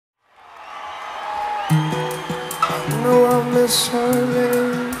know I'll miss her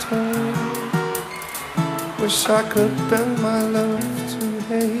later. Wish I could bend my love to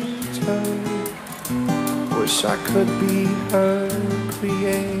hate her. Wish I could be her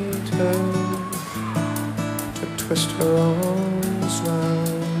creator, to twist her arms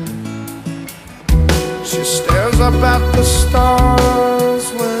round. She stares up at the stars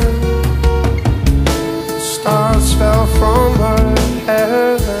when the stars fell from her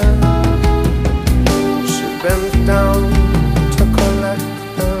hair. Then she bent down to collect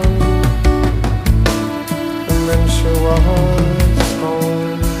them, and then she was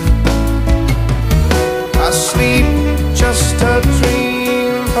gone. I sleep just to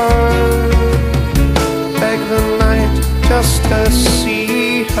dream her, beg the night just to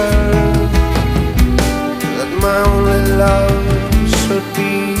see her, that my only love should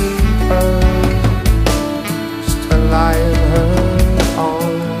be her, just to lie in her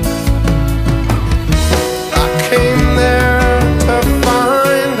arms. I came there to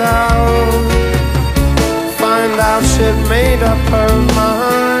find out she'd made up her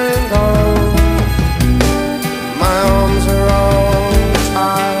mind. Oh, my arms are all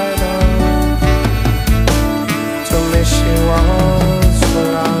tied up, told me she was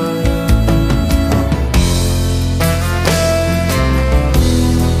blind.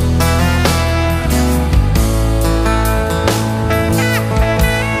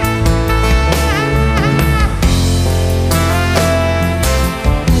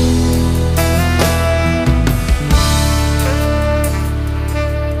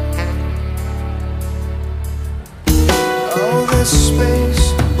 Space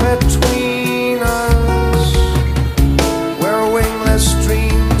between us, where wingless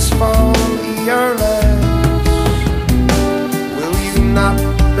dreams fall earless, will you not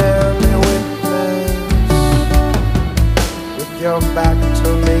bear me witness, with your back to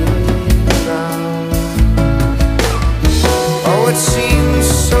me now? Oh, it seems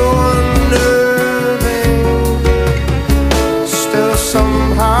so unnerving, still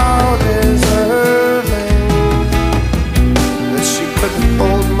somehow deserving,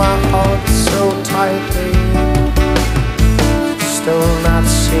 hold my heart so tightly, still not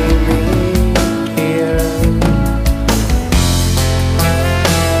see me here.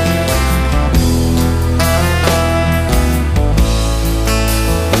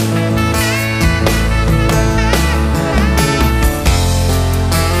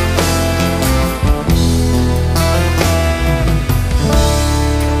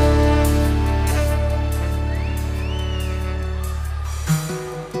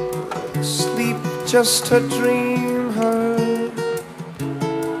 Just to dream her,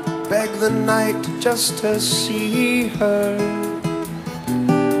 beg the night just to see her,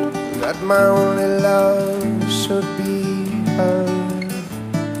 that my only love should be her,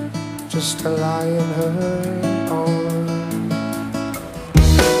 just to lie in her arms.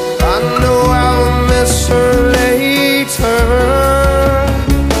 I know I'll miss her later.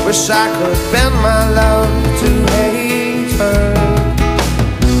 Wish I could bend my love to hate her.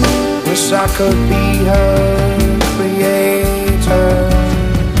 Wish I could be her creator,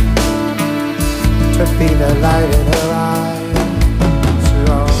 to be the light in her eyes.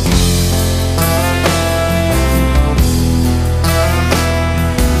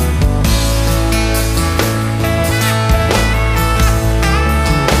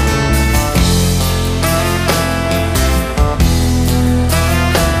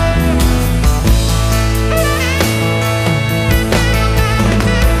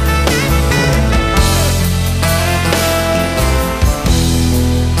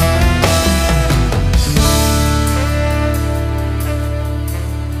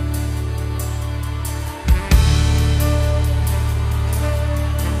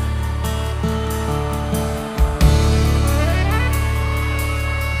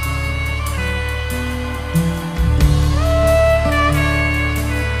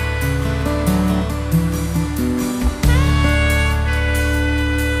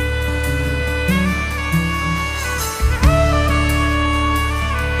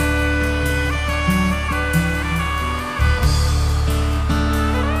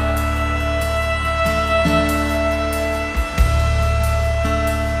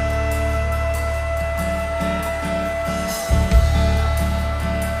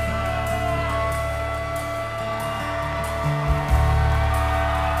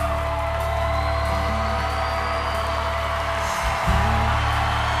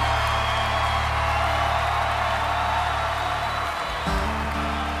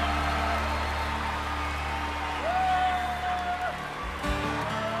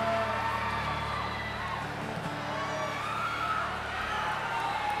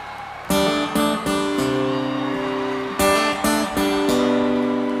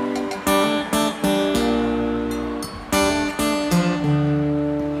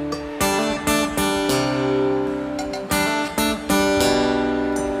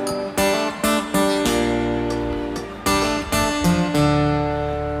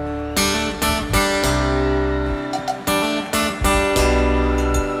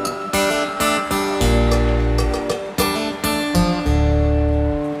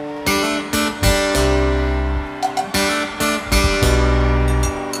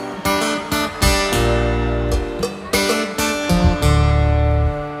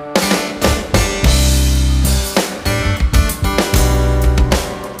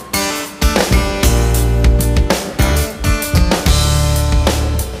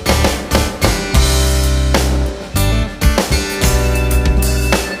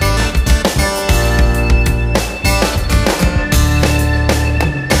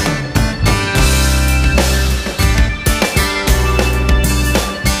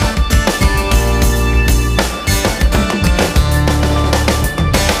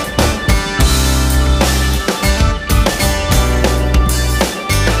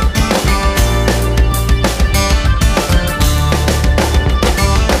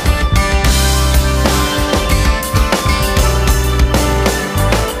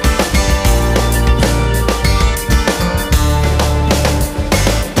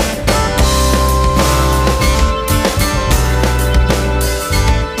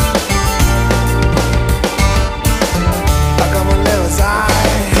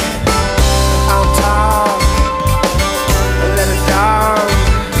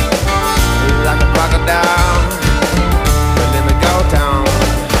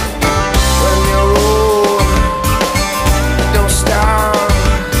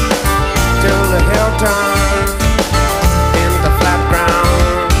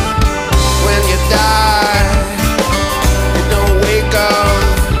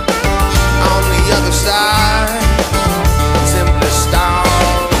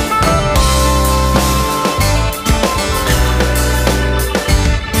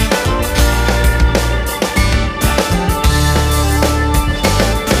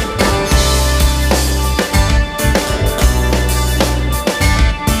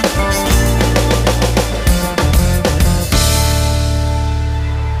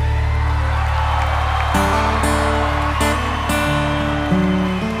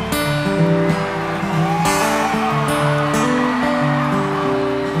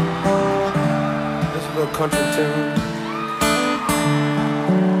 old country tune.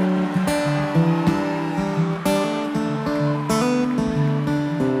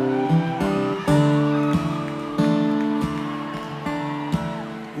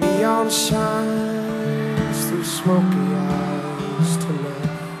 Neon shines through smoky eyes tonight.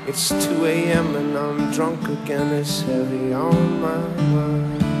 It's 2 a.m. and I'm drunk again. It's heavy on my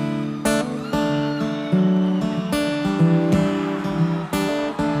mind.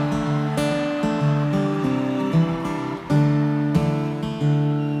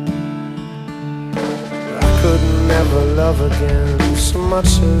 Never love again so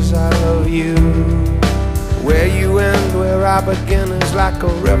much as I love you. Where you end, where I begin is like a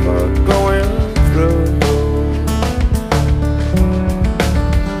river going through.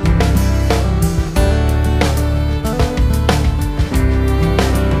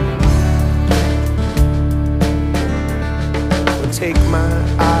 Well, take my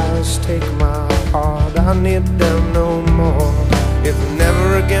eyes, take my heart, I need them no more. If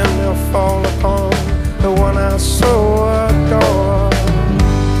never again they'll fall upon the one I so adore.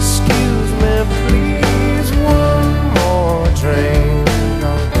 Excuse me, please, one more drink.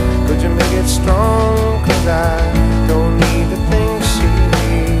 Could you make it strong? 'Cause I don't need to think she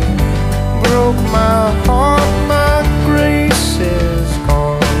broke my heart, my grace is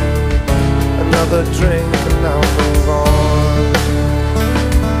gone. Another drink and I'll move on.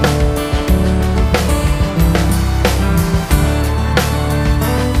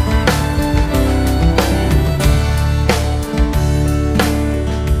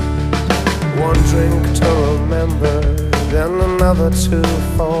 Drink to remember, then another to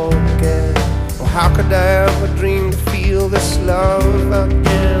forget. Well, how could I ever dream to feel this love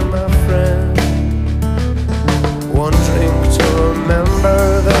again, my friend? One drink to remember,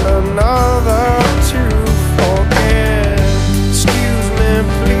 then another to forget. Excuse me,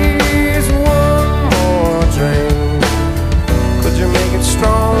 please, one more drink. Could you make it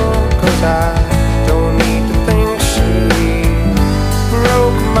strong? 'Cause I don't need to think she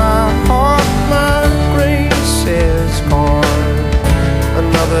broke my heart. My grace is gone.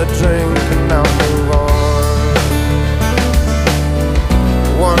 Another drink and I'll move on.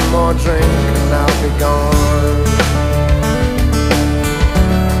 One more drink and I'll be gone.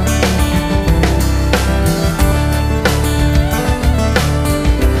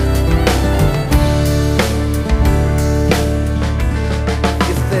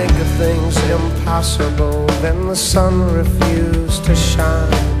 You think of things impossible, then the sun refused to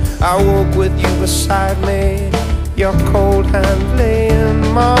shine. I woke with you beside me, your cold hand lay in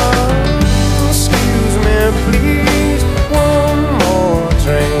mine. Excuse me, please, one more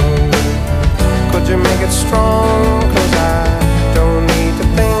drink. Could you make it strong? 'Cause I don't need to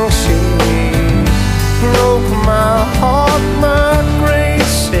think she broke my heart, my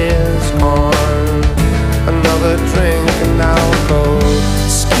grace is gone. Another drink and I'll go.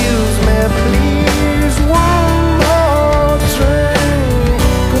 Excuse me, please, one more drink.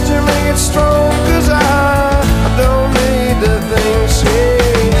 Could you make it strong? 'Cause I don't need to think she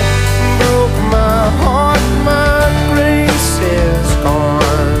broke my heart, my grace is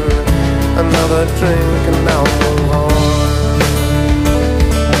gone. Another drink and I'll move on.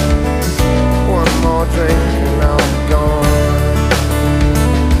 One more drink and I'll be gone.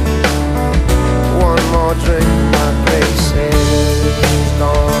 One more drink, my grace is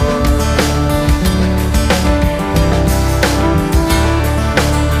gone.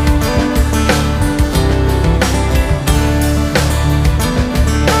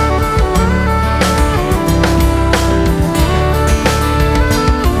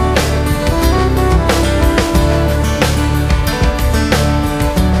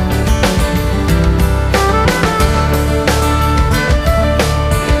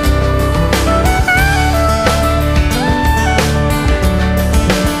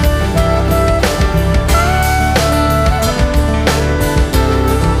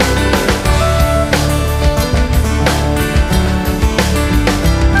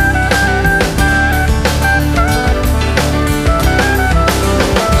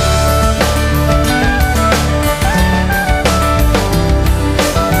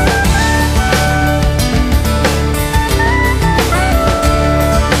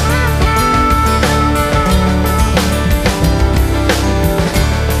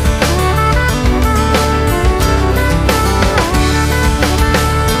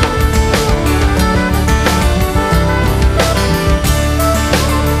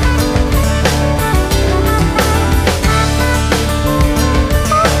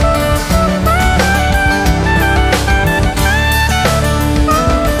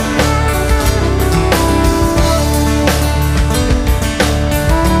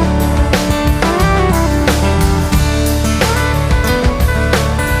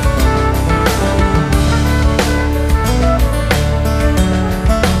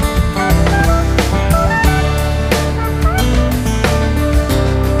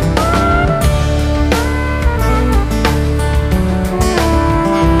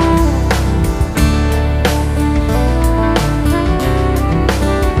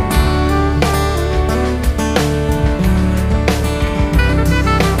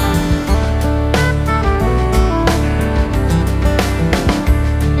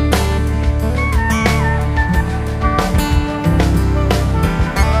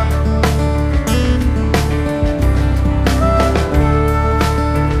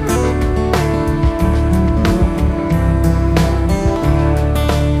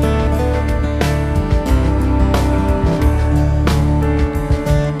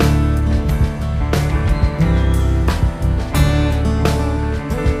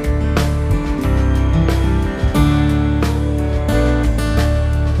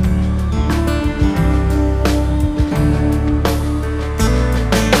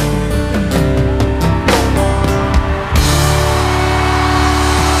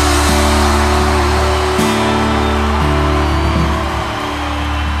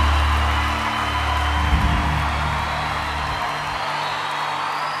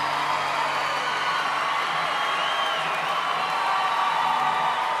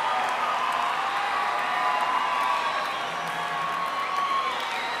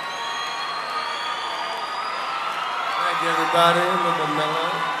 Everybody looking mellow.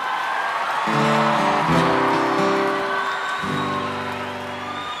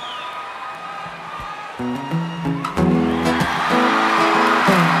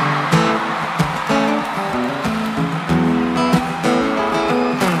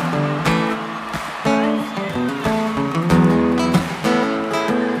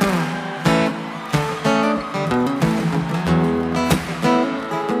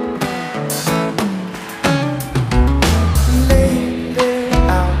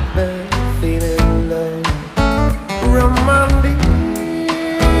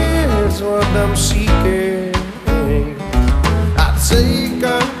 I'm seeking. I take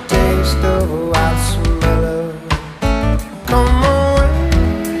a taste of what's mellow. Come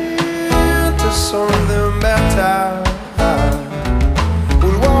away to something better.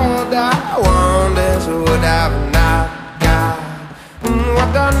 What I want is what I've not got.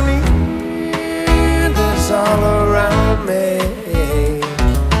 What I need is all around me.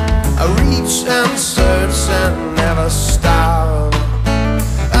 I reach and search and never stop.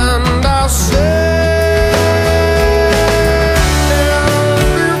 And I'll say,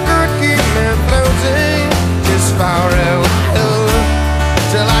 you could keep me floating this far away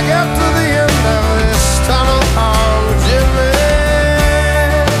till I get to the end of this tunnel. Oh, Jimmy,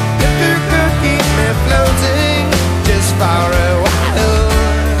 if you could keep me floating this far away,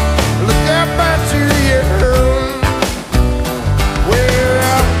 look up at you.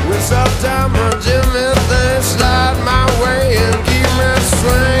 Well, sometimes Jimmy, things slide my way and keep me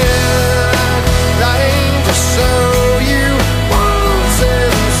swinging.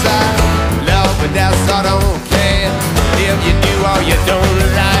 I don't care if you do or you don't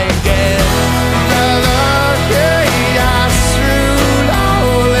like it. Another chaos through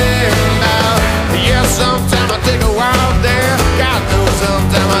rolling down. Yeah, sometimes I take a wild there. God knows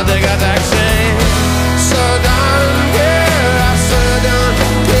sometimes I take a taxi. So don't care, I so don't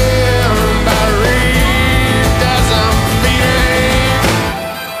care about read as I'm feeling.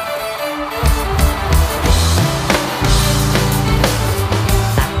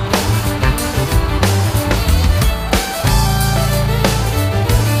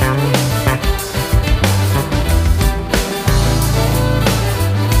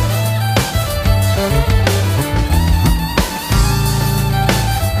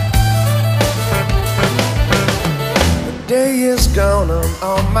 Day is gone, I'm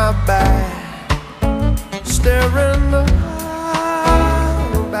on my back, staring up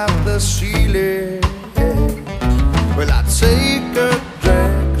at the ceiling. Well, I take a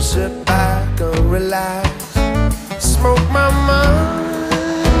drink, sit back and relax, smoke my mind,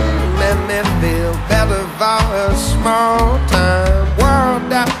 let me feel better for a small time.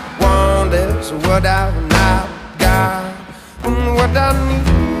 What I want is what I've not got, and what I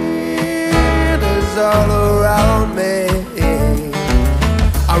need is all around me.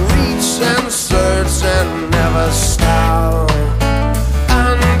 I reach and search and never stop.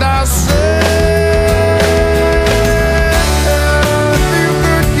 And I say, if you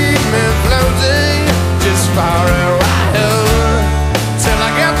could keep me floating just far away till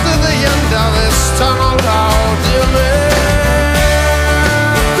I get to the end of this tunnel. Oh, Jimmy,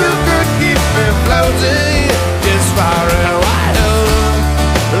 if you could keep me floating just far away,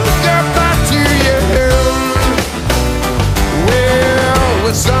 look up back to you.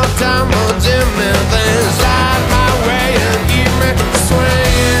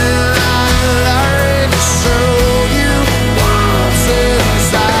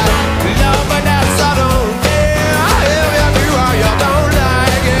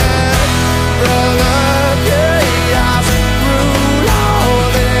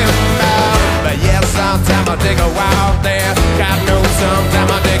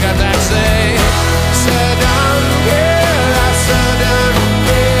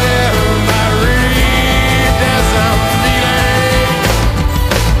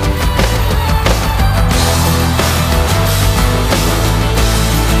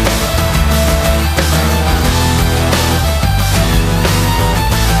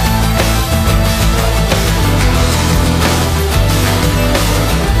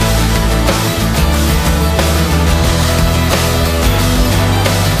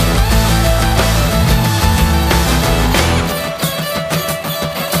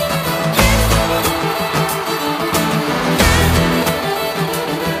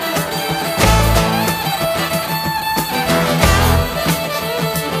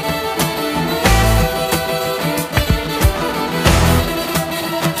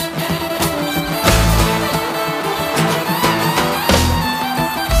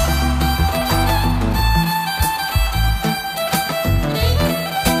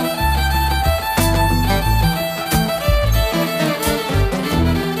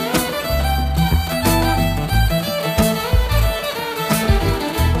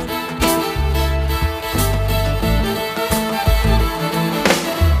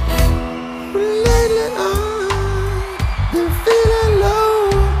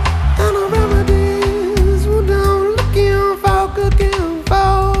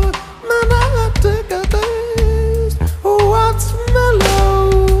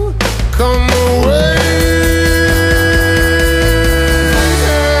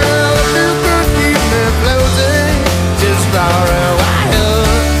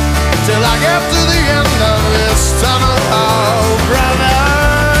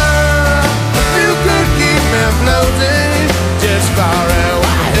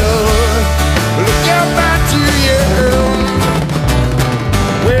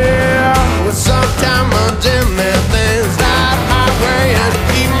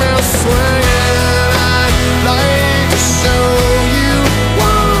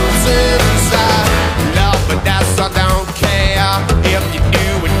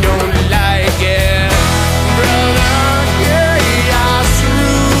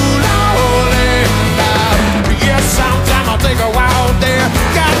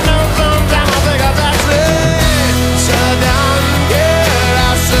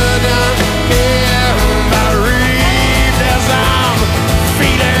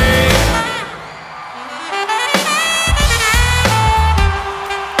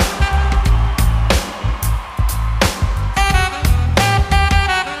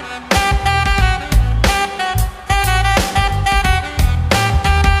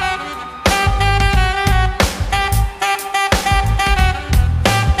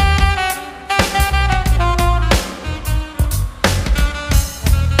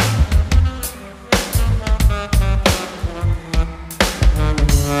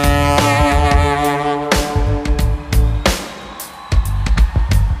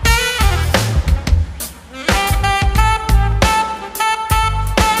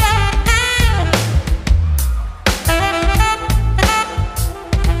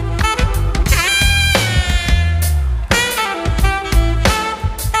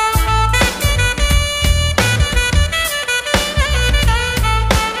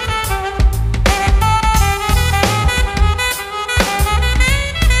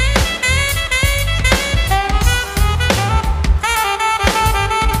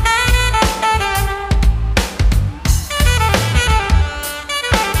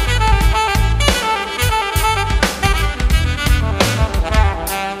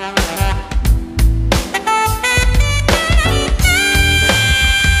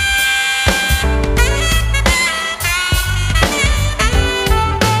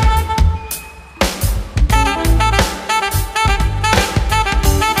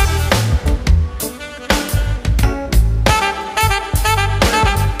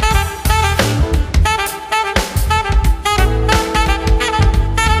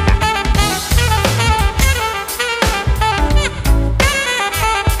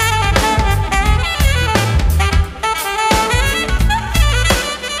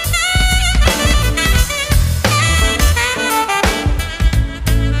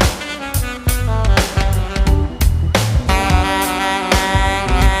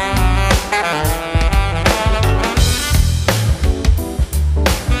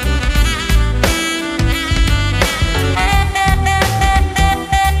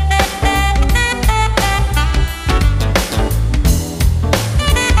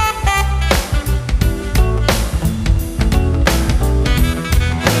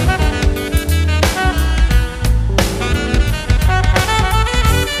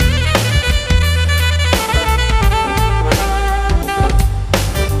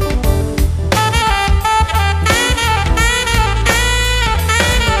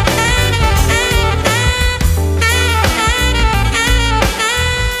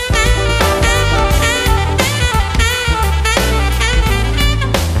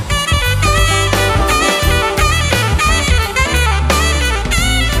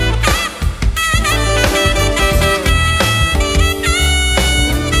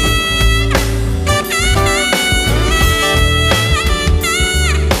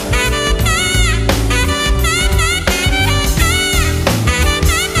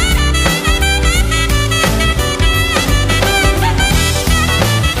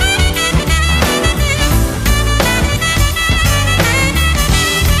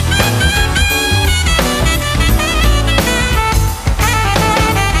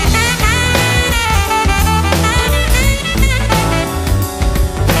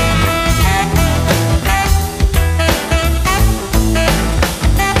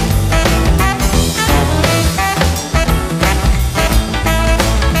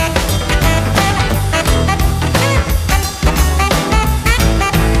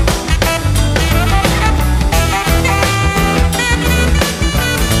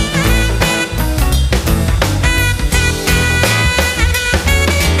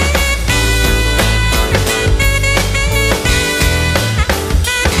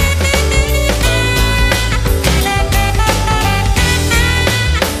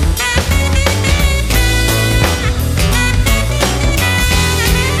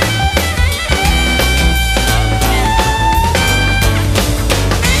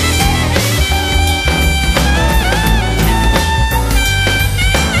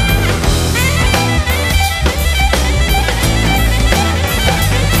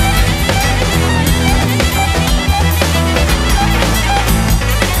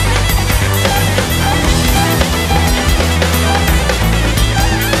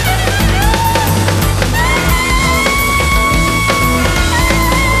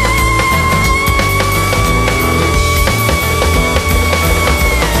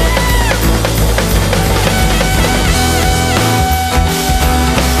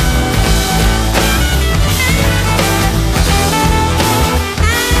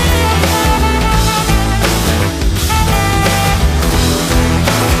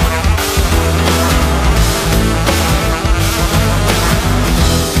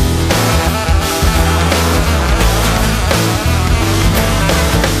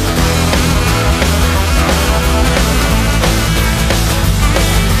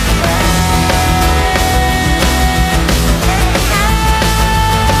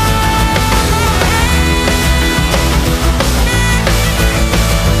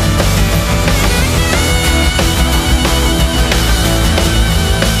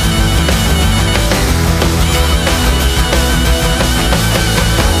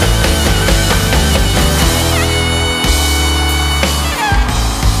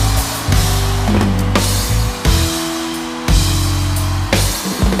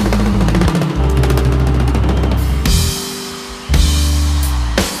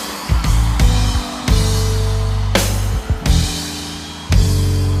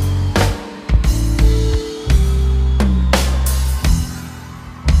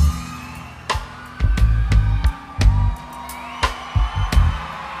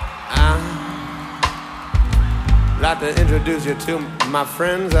 like to introduce you to my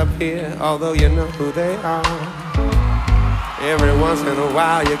friends up here, although you know who they are. Every once in a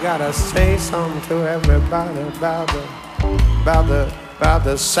while you gotta say something to everybody about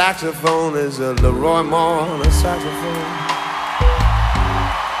the saxophone. Is a Leroy Moore on the saxophone.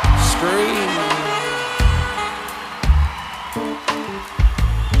 Scream.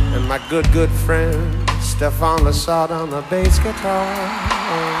 And my good friend Stefan Lassard on the bass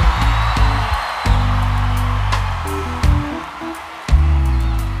guitar.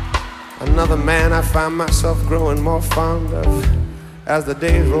 Another man I find myself growing more fond of as the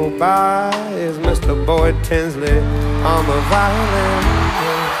days roll by is Mr. Boyd Tinsley on the violin.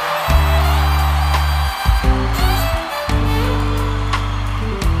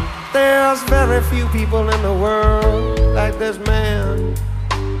 There's very few people in the world like this man.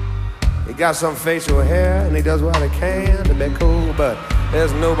 He got some facial hair and he does what he can to be cool, but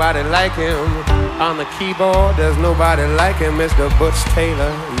there's nobody like him on the keyboard. There's nobody like him, Mr. Butch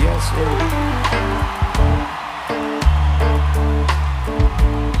Taylor. Yes, indeed.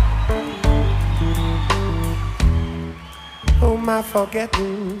 Who am I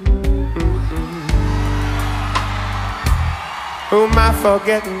forgetting? Who am I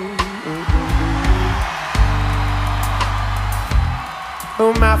forgetting? Who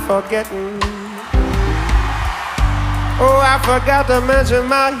am I forgetting? Oh, I forgot to mention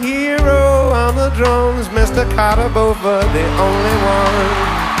my hero on the drums, Mr. Carter Beauford, the only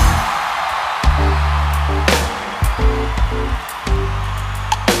one.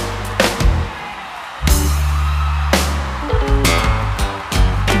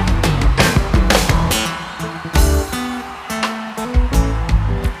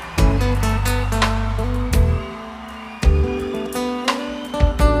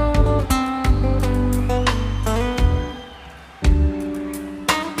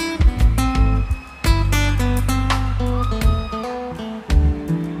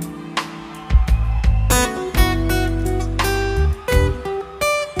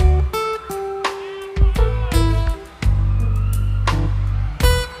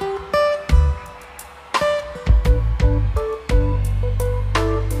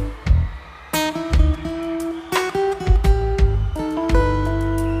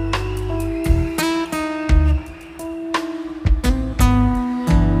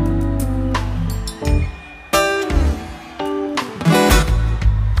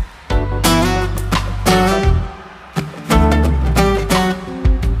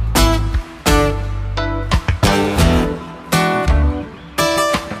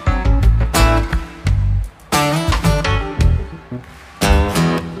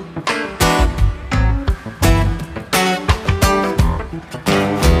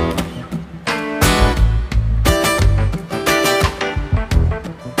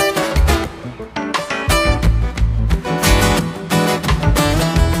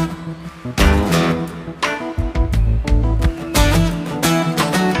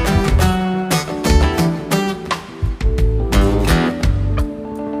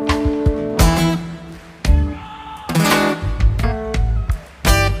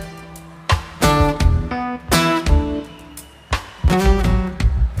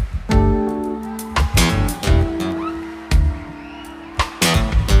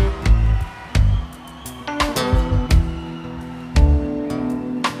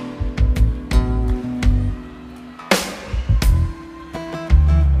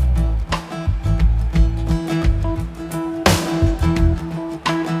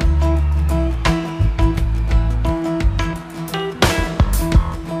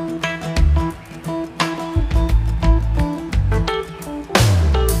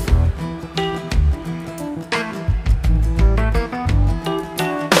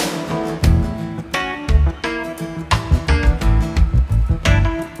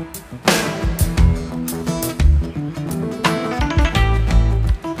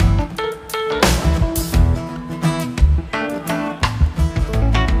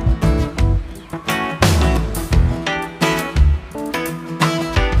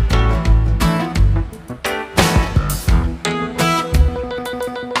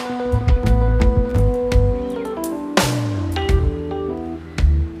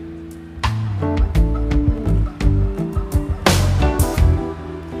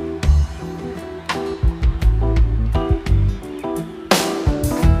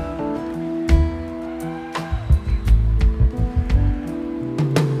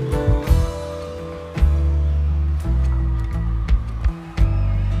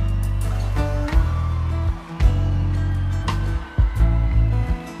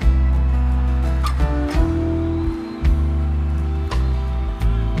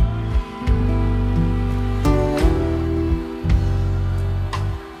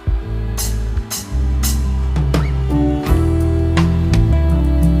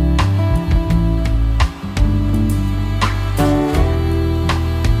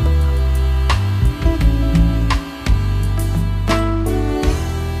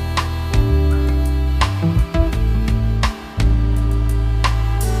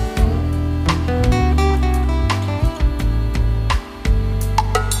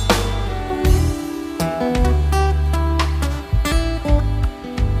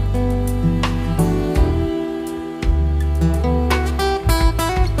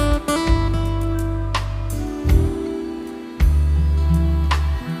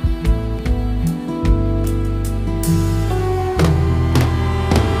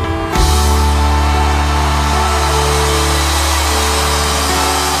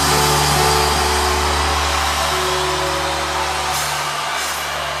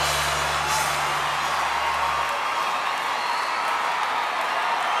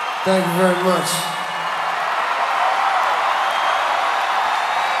 Thank you very much.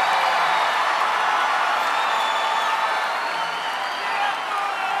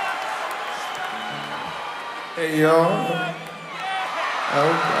 Hey, y'all.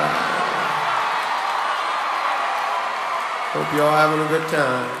 Okay. Hope y'all having a good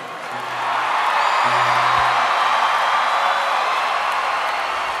time.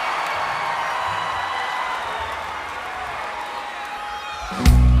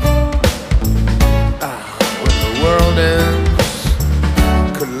 When the world ends,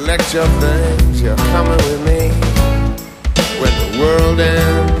 collect your things, you're coming with me. When the world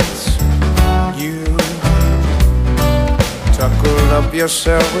ends, you tuckle up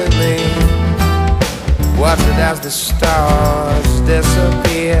yourself with me. Watch it as the stars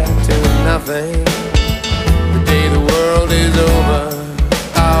disappear to nothing. The day the world is over,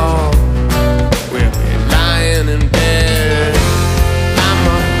 oh, we'll be lying in bed. I'm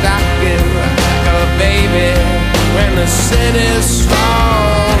a rockin' like a baby. When the cities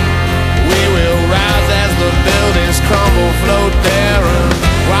fall, we will rise as the buildings crumble. Float there and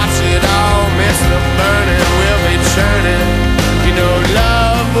watch it all. Miss the burning, we'll be churning. You know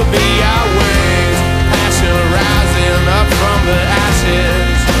love will be our ways. Passion rising up from the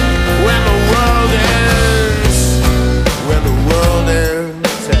ashes. When the world ends, when the world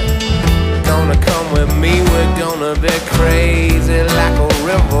ends, gonna come with me. We're gonna be crazy like a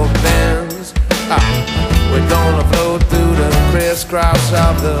river bends. We're gonna float through the crisscross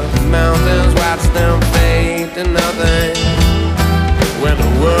of the mountains. Watch them fade to nothing. When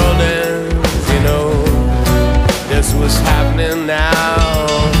the world ends, you know this was happening now.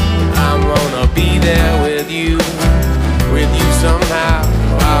 I'm gonna be there with you somehow.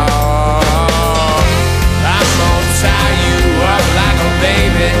 Oh, I'm gonna tie you up like a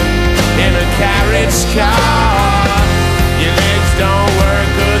baby in a carriage car. Your legs don't work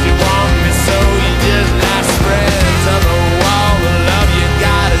 'cause you want me so. You just lie spread to the wall. The love you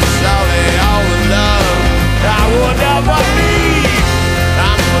got is all the love I would ever need.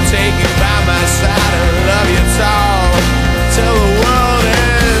 I'm gonna take you by my side and love you tall till the world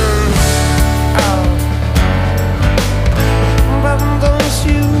ends. Oh. But don't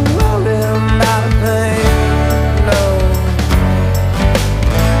you worry about a thing, no,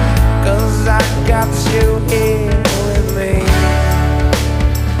 'cause I got you here with me.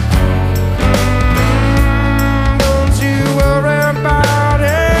 Don't you worry about it.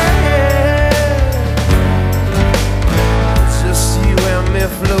 It's just you and me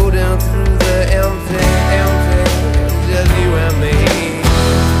floating through the empty, just you and me.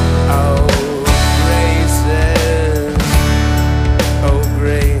 Oh, graces, oh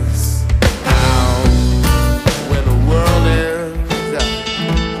grace. Oh, when the world ends,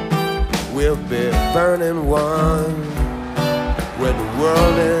 we'll be burning one. When the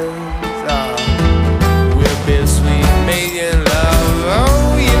world ends, we'll be sweet making love.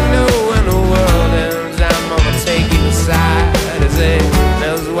 Oh, you know when the world ends, I'm gonna take you aside and say,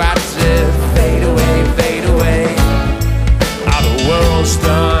 let's watch it fade away, fade away. All the world's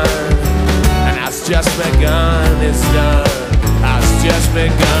done, and it's just begun. It's done, it's just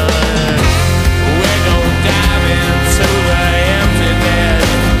begun. We're gonna dive into the emptiness.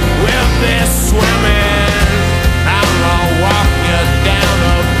 We'll be swimming. I'm gonna walk you down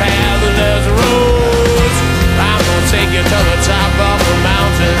the path of those roads. I'm gonna take you to the top of the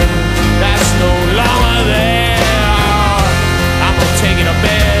mountain that's no longer there. I'm gonna take you to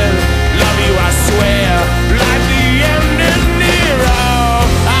bed, love you, I swear, like the end is near.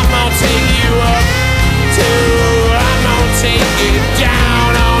 I'm gonna take you up too. I'm gonna take you down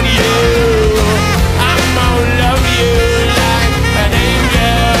on you. I'm gonna love you like an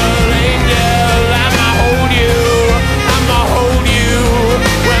angel, angel. I'ma hold you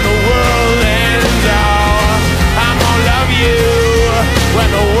when the world ends. Oh, I'm gonna love you when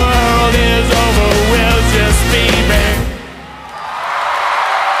the world is over. We'll just be back.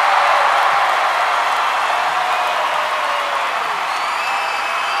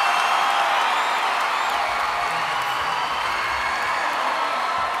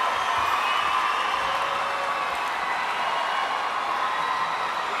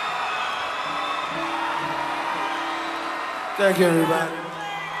 Thank you, everybody.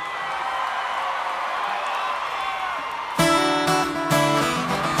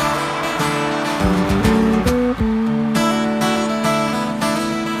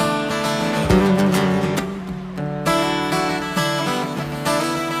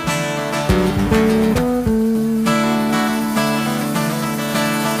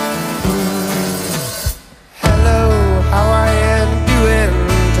 Hello, how are you doing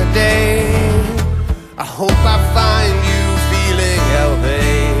today? I hope I find you feeling healthy.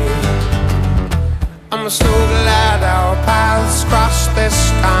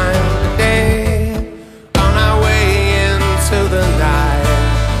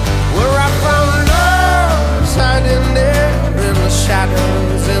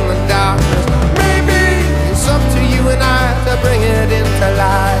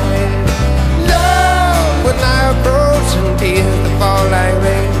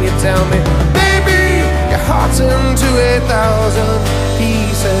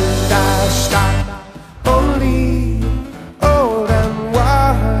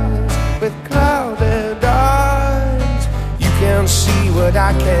 what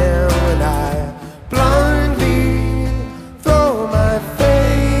I can when I blindly throw my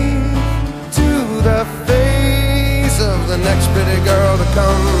faith to the face of the next pretty girl to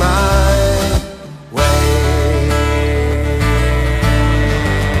come my way.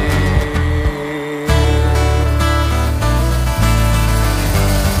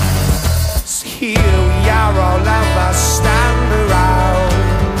 So here we are, all of us stand around,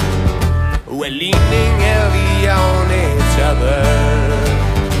 we're leaning heavy on each other,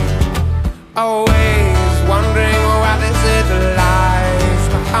 always wondering what is it lies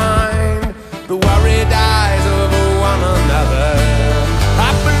behind the worried eyes of one another.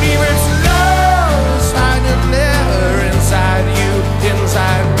 I believe it's love hiding there inside you,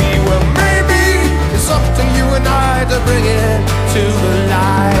 inside me. Well, maybe it's up to you and I to bring it to the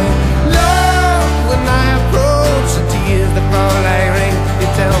light. Love, when I approach the tears that fall like rain, you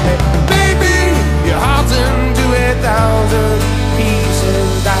tell me, baby, your heart's into 1,000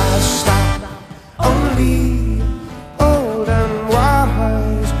 pieces. I stop only old and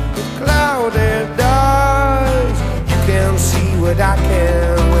wise with clouded eyes. You can see what I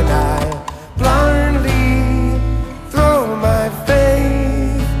can when I blindly throw my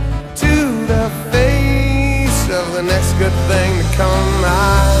faith to the face of the next good thing to come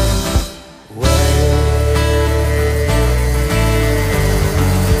my way.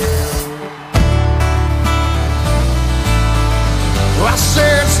 I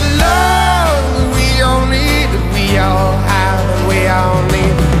said it's love that we all need, that we all have and we all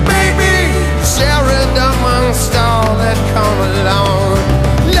need. Baby, share it amongst all that come along.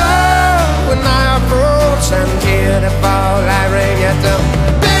 Love, when I approach and hear the fall, I ring it down.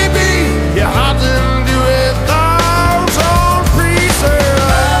 Baby, your heart didn't do it, thoughts on pieces.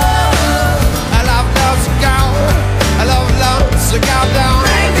 I love love's a go, I love love's a go down.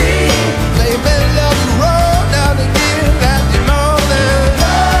 Baby, love the road down the year that you know.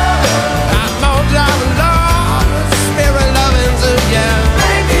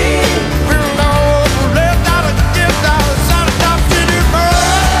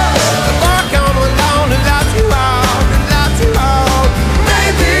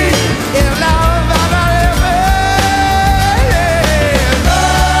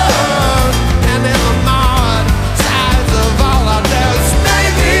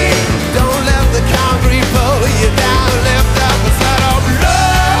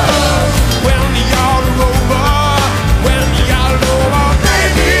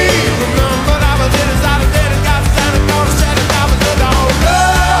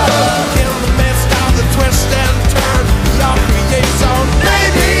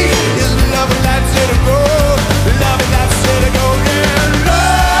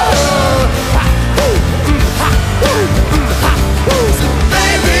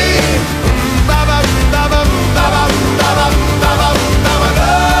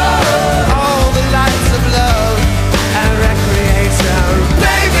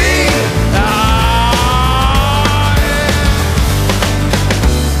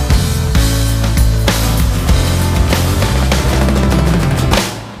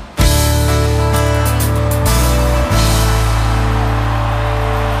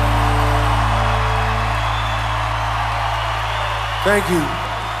 Thank you.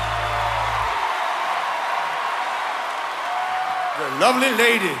 The lovely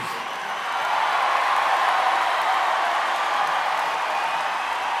ladies.